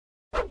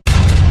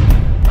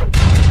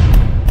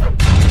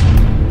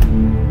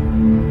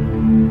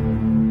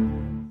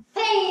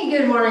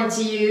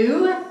to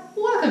you.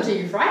 Welcome to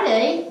your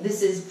Friday.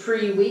 This is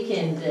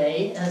pre-weekend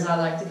day, as I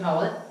like to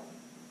call it.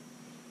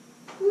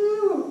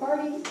 Woo,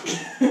 party.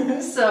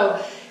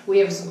 So, we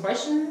have some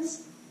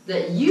questions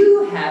that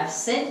you have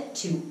sent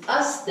to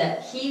us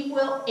that he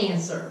will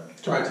answer.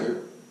 Try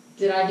to.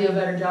 Did I do a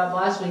better job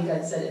last week?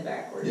 I said it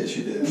backwards. Yes,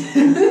 you did.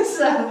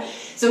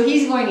 So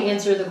he's going to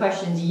answer the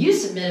questions you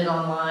submitted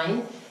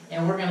online,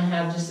 and we're going to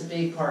have just a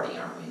big party,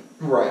 aren't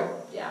we? Right.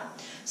 Yeah.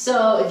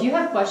 So if you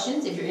have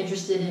questions, if you're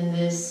interested in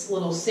this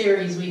little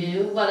series we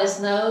do, let us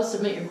know.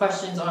 Submit your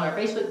questions on our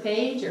Facebook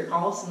page or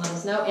call us and let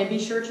us know. And be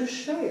sure to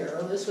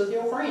share this with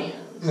your friends.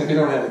 And if you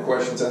don't have any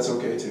questions, that's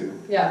okay too.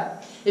 Yeah.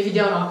 If you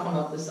don't, I'll come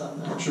up with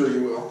something. I'm sure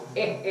you will.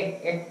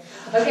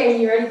 Okay,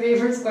 you ready for your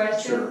first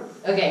question? Sure.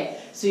 Okay,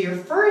 so your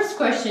first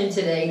question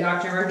today,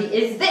 Dr. Murphy,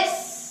 is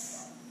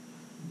this.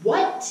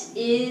 What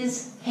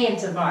is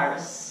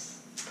hantavirus?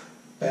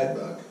 Bad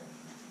bug.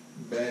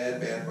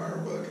 Bad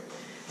viral bug.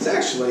 It's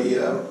actually,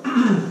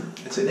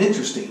 it's an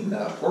interesting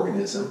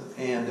organism,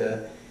 and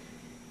the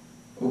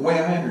way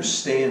I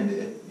understand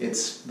it,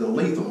 it's the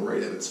lethal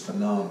rate of it's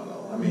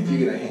phenomenal. I mean, if you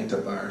get a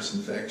hantavirus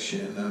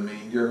infection, I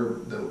mean,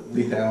 the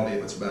lethality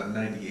of it's about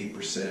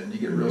 98%. You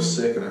get real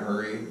sick in a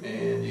hurry,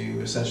 and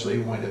you essentially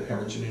wind up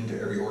hemorrhaging into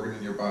every organ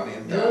in your body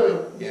and die.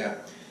 Really? Yeah.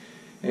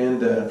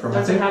 And That's what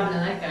happened to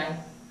that guy.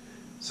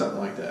 Something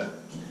like that.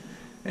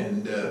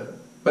 And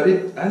but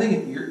I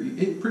think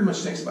it pretty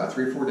much takes about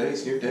 3 or 4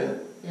 days, and you're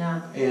dead.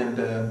 Yeah. And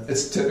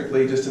it's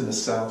typically just in the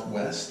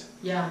southwest.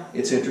 Yeah.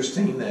 It's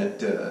interesting that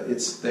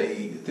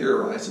they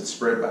theorize it's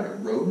spread by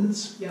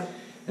rodents. Yep.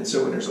 And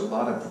so when there's a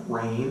lot of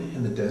rain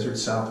in the desert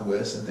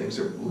southwest and things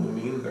are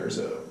blooming, there's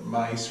a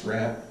mice,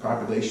 rat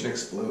population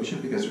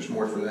explosion because there's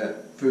more for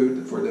that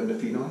food for them to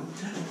feed on.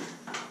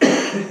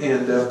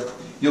 And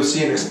you'll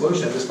see an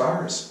explosion of this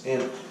virus.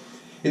 And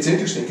it's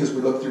interesting because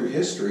we look through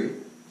history,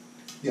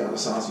 the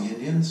Anasazi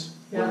Indians,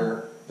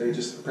 where they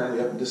just apparently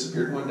up and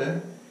disappeared one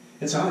day.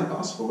 It's highly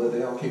possible that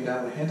they all came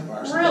down with a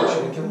hantavirus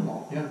infection and killed them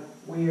all. Yeah.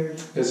 Weird.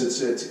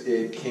 Because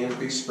it can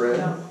be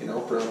spread,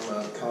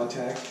 from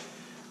contact,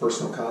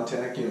 personal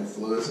contact,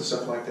 fluids and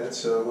stuff like that.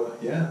 So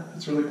yeah,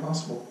 it's really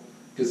possible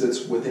because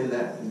it's within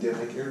that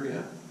endemic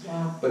area.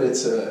 Wow. But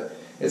it's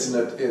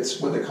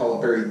what they call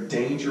a very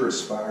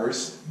dangerous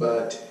virus,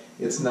 but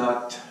it's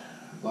not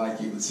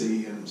like you would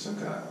see in some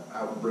kind of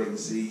outbreak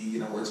Z,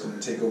 where it's going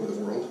to take over the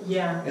world.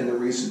 Yeah. And the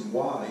reason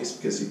why is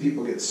because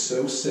people get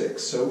so sick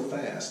so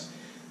fast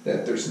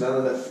that there's not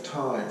enough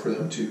time for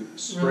them to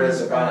spread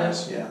the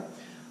virus. Yeah.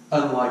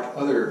 Unlike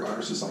other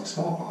viruses like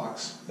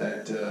smallpox,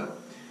 that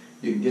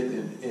you can get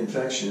the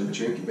infection, but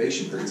your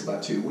incubation period is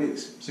about 2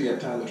 weeks. So you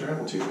have time to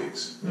travel 2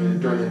 weeks.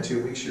 And during that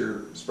 2 weeks,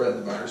 you're spreading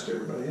the virus to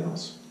everybody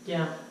else.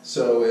 Yeah.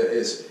 So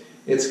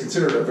it's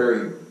considered a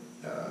very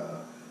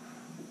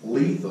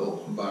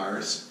lethal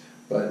virus,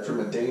 but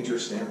from a danger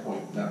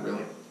standpoint, not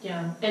really.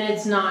 Yeah, and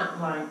it's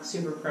not like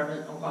super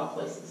prevalent in a lot of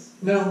places.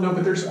 No,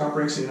 but there's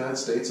outbreaks in the United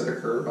States that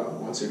occur about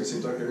once, it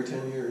seems like every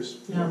 10 years.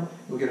 Yeah.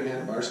 You'll get a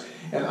hantavirus.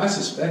 And I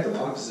suspect a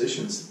lot of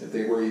physicians, if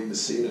they were even to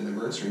see it in the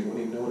emergency room,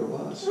 wouldn't even know what it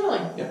was.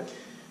 Really? Yeah.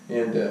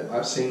 And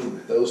I've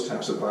seen those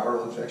types of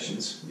viral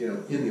infections,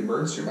 in the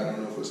emergency room. I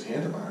don't know if it was a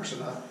hantavirus or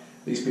not.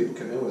 These people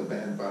come in with a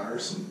bad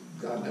virus, and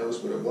God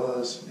knows what it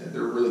was. And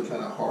they're really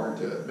kind of hard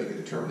to make a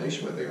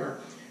determination what they are.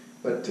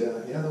 But,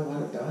 they'll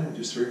wind up dying in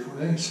just 3 or 4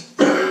 days.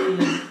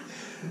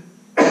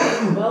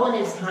 Well, and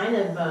it's kind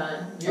of,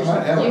 you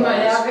might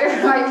have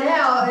it right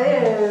now.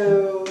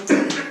 Ew.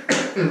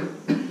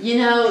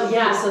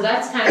 So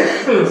that's kind of an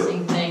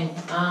interesting thing.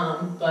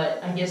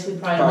 But I guess we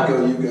probably If I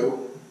don't go, have you go.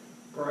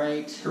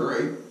 Great.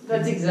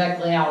 That's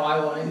exactly how I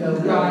want to go.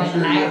 Go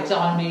and act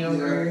on me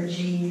over here.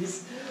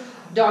 Jeez.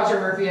 Dr.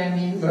 Murphy, I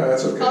mean. No,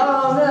 that's okay.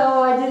 Oh,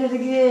 no, I did it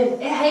again.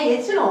 Hey,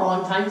 it's been a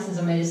long time since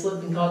I made a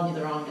slip and called you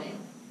the wrong name.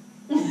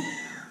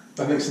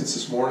 I think since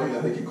this morning,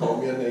 I think you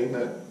called me a name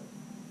that...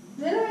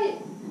 Did I?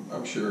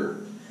 I'm sure.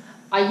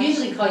 I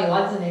usually call you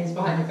lots of names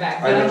behind your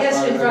back, but I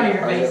guess in front of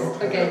your face.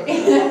 Okay.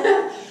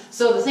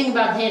 So the thing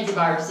about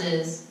hantavirus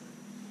is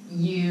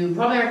you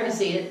probably aren't going to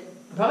see it.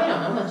 You probably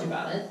don't know much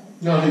about it.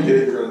 No, if you get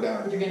it, you're going to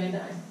die. You're going to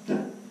die.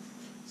 Yeah.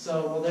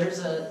 So, there's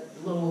a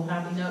little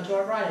happy note to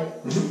our Friday.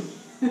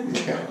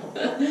 Yeah.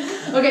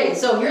 Okay,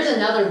 so here's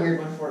another weird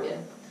one for you.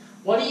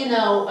 What do you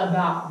know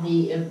about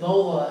the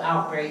Ebola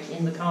outbreak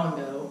in the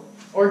Congo?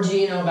 Or do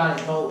you know about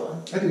Ebola?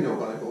 I do know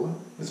about Ebola.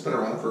 It's been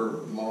around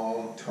for a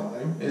long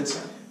time. It's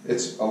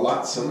a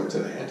lot similar to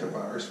the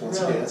hantavirus. Once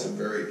again, it's a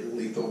very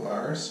lethal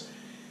virus.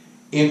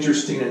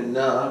 Interesting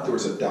enough, there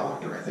was a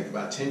doctor, I think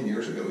about 10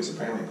 years ago, he's a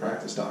family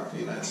practice doctor in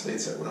the United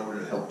States that went over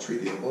to help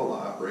treat the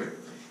Ebola outbreak.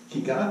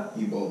 He got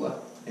Ebola,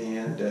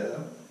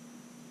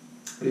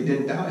 but he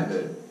didn't die of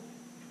it.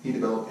 He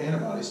developed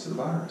antibodies to the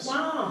virus.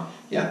 Wow.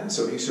 Yeah, and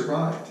so he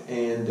survived.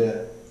 And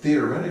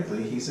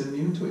theoretically, he's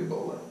immune to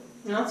Ebola.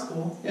 That's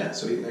cool. Yeah,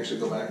 so he can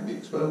actually go back and be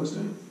exposed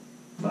and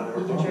not have a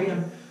problem. You can treat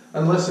him.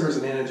 Unless there was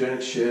an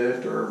antigenic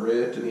shift or a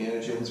rift in the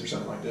antigens or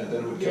something like that,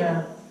 then it would kill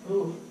him.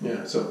 Ooh.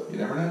 Yeah, so you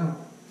never know.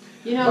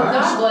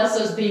 God bless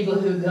those people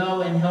who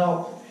go and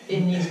help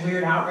in these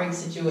weird outbreak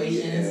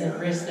situations and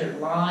risk their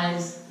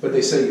lives. But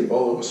they say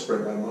Ebola was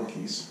spread by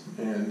monkeys,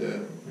 and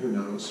who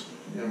knows?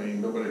 I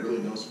mean, nobody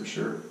really knows for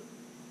sure.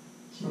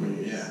 I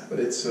mean, yeah, but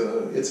it's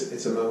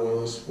another one of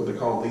those what they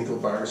call lethal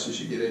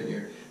viruses. You get it, and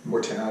your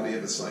mortality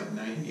of it's like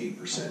 98%.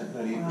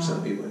 98%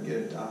 of people that get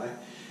it die.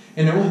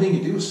 And the only thing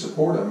you do is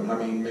support them. I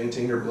mean,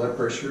 maintain their blood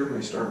pressure when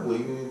they start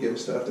bleeding, give them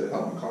stuff to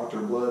help them clot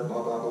their blood,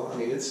 blah blah blah. I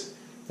mean, it's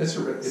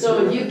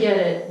so if you get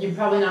it, you're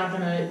probably not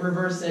going to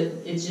reverse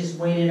it. It's just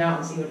wait it out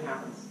and see what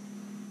happens.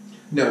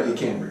 No, you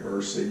can't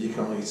reverse it. You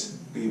can only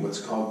be what's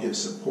called give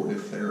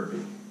supportive therapy.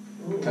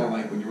 Kind of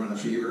like when you run a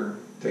fever,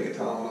 take a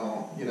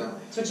Tylenol, you know.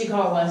 It's what you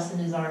call less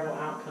than desirable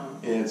outcome.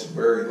 And it's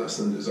very less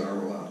than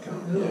desirable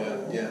outcome. Ooh.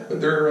 Yeah.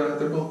 But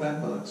they're both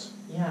bad bugs.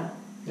 Yeah.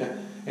 Yeah.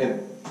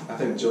 And I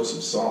think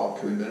Joseph Salk,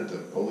 who invented the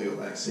polio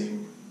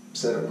vaccine,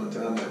 said at one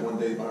time that one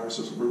day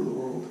viruses will rule the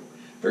world.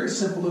 Very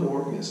simple little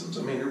organisms.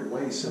 I mean, they're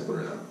way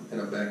simpler than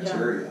a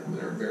bacteria. I mean,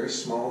 they're very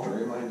small,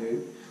 very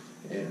minute,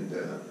 and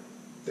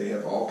they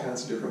have all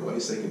kinds of different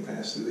ways they can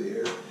pass through the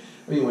air.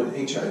 I mean, when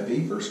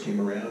HIV first came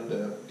around,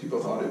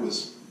 people thought it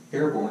was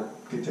airborne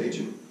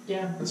contagion.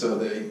 Yeah. And so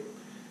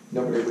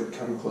nobody would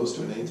come close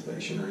to an AIDS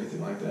patient or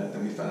anything like that.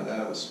 Then we found out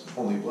it was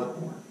only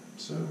bloodborne.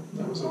 So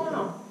that was okay.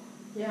 Wow.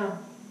 Yeah.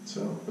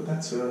 So, but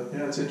that's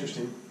it's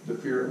interesting, the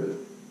fear of it.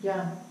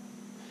 Yeah.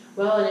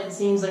 Well, and it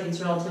seems like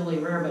it's relatively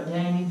rare, but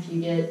dang, if you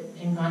get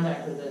in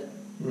contact with it,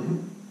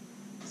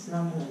 it's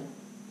not going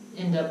to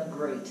end up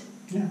great.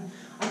 Yeah.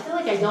 I feel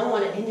like I don't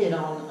want to end it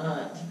on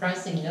a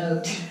depressing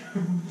note.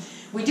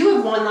 We do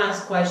have one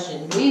last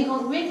question. We've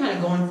been kind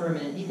of going for a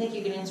minute. Do you think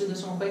you can answer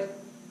this one quick?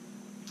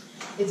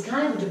 It's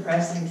kind of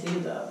depressing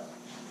too, though.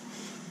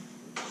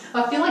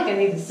 I feel like I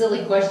need a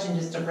silly question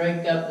just to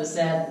break up the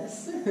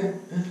sadness. Why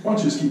don't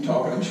you just keep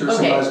talking? I'm sure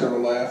somebody's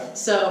going to laugh.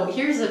 So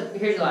here's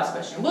the last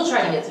question. We'll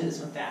try to get through this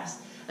one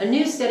fast. A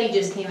new study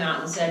just came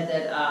out and said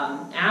that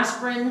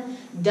aspirin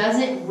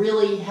doesn't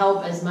really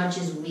help as much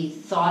as we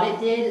thought it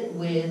did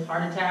with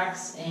heart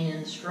attacks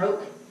and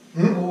stroke.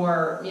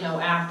 Or,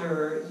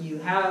 after you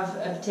have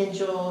a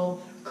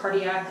potential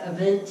cardiac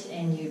event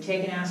and you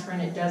take an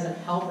aspirin, it doesn't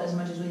help as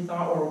much as we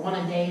thought, or one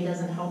a day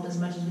doesn't help as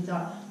much as we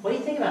thought. What do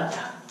you think about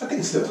that? I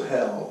think it still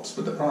helps,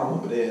 but the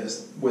problem with it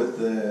is with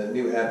the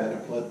new advent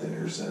of blood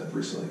thinners that have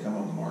recently come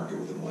on the market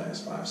within the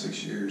last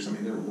 5-6 years, I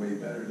mean, they're way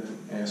better than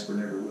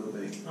aspirin ever will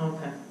be.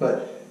 Okay.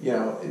 But,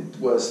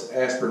 was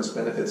aspirin's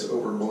benefits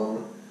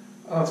overblown?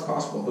 Oh, it's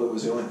possible, but it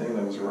was the only thing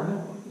that was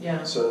around.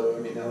 Yeah. So, I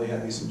mean, now they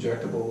have these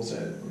injectables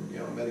that,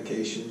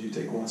 medications you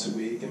take once a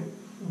week, and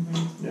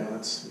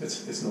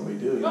it's no big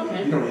deal. You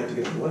don't even have to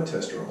get a blood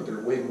test on, but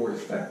they're way more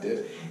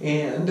effective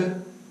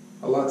and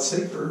a lot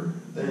safer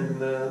than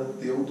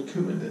the old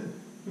Coumadin,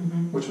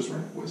 which was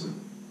rat poison.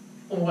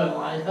 Well,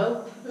 I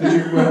hope. Did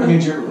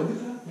you ever look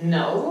at that?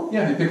 No.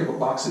 Yeah, if you pick up a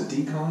box of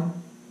Decon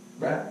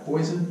rat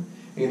poison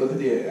and you look at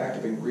the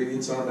active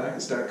ingredients on the back,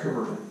 it's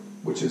dicoumarine,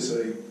 which is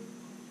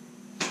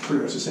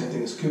pretty much the same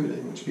thing as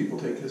Coumadin, which people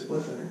take as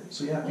blood thinner.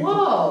 So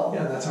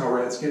that's how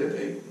rats get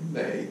it.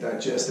 They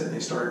digest it and they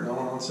start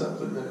gnawing on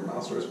something, and then their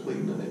mouth starts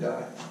bleeding and they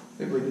die.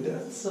 They bleed to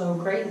death. So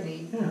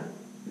crazy. Yeah.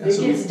 It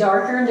gets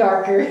darker and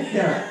darker.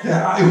 Yeah.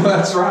 Well,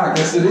 that's right. I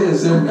guess it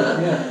is, isn't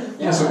it?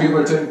 Yeah. So people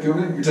are taking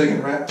Coumadin, you're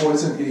taking rat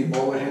poison, get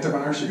Ebola,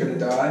 hantavirus, you're going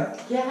to die.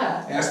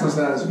 Yeah. Aspirin's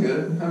not as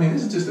good. I mean,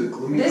 this is just a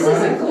gloomy Friday. This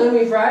is a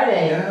gloomy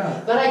Friday.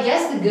 Yeah. But I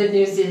guess the good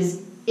news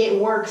is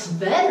it works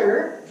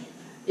better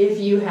if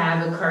you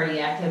have a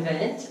cardiac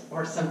event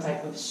or some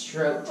type of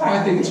stroke.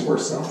 I think it's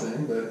worth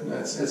something, but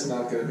it's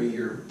not going to be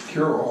your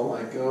cure-all.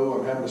 Like,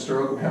 I'm having a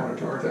stroke, I'm having a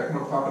heart attack, I'm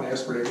going to pop an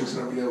aspirin, everything's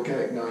going to be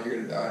okay. No, you're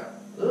going to die.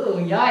 Ooh,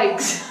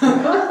 yikes.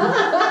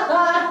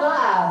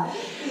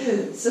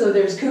 So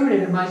there's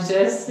Coumadin in my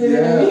chest in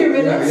a few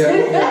minutes.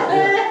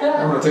 Yeah.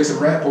 I'm going to take some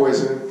rat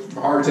poison. If a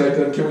heart attack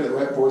doesn't kill me, that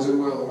rat poison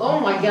will. Oh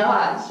my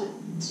gosh.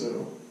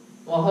 So.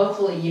 Well,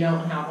 hopefully you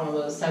don't have one of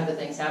those type of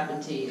things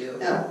happen to you.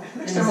 Yeah.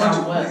 Next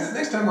time, why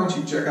don't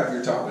you check out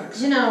your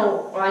topics?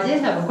 I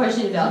did have a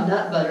question about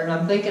nut butter, and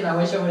I'm thinking I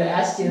wish I would have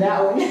asked you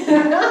that one.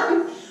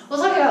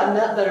 We'll talk about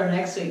nut butter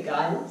next week,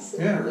 guys.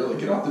 Yeah, really.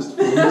 Get off this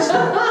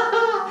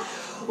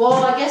stuff.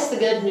 Well, I guess the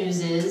good news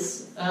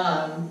is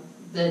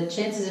the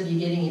chances of you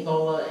getting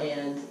Ebola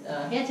and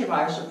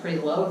hantavirus are pretty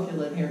low if you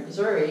live here in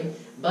Missouri,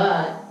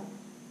 but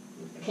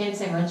I can't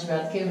say much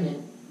about the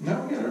Coumadin. No,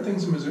 we got other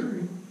things in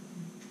Missouri.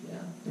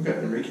 We've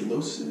got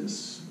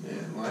tuberculosis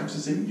and Lyme's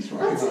disease. Come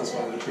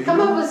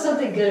up with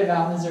something good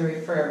about Missouri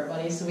for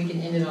everybody so we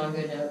can end it on a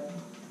good note.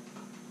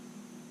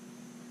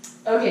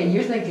 Okay,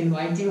 you're thinking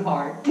way too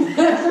hard.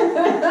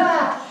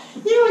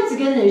 What's the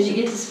good news? You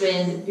get to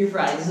spend your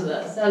Fridays with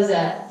us. How's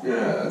that?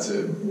 Yeah, that's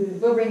it.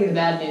 We'll bring you the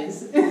bad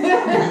news.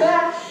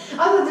 I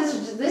thought this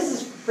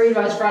is pretty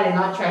much Friday,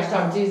 not Trash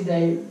Talk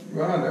Tuesday.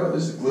 Well, I know.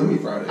 This is gloomy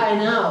Friday. I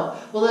know.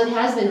 Well, it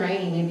has been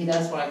raining. Maybe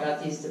that's why I got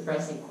these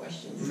depressing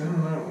questions. I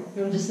don't know.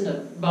 I'm just in a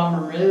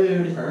bummer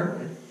mood.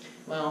 Apparently.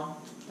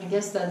 Well, I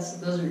guess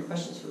those are your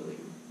questions for the week.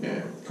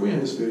 Yeah. Can we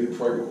end this video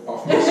before I go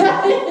off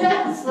myself?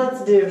 Yes,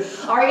 let's do.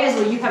 All right, guys.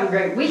 Well, you have a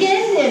great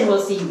weekend, and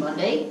we'll see you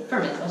Monday for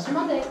Mythbusters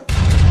Monday.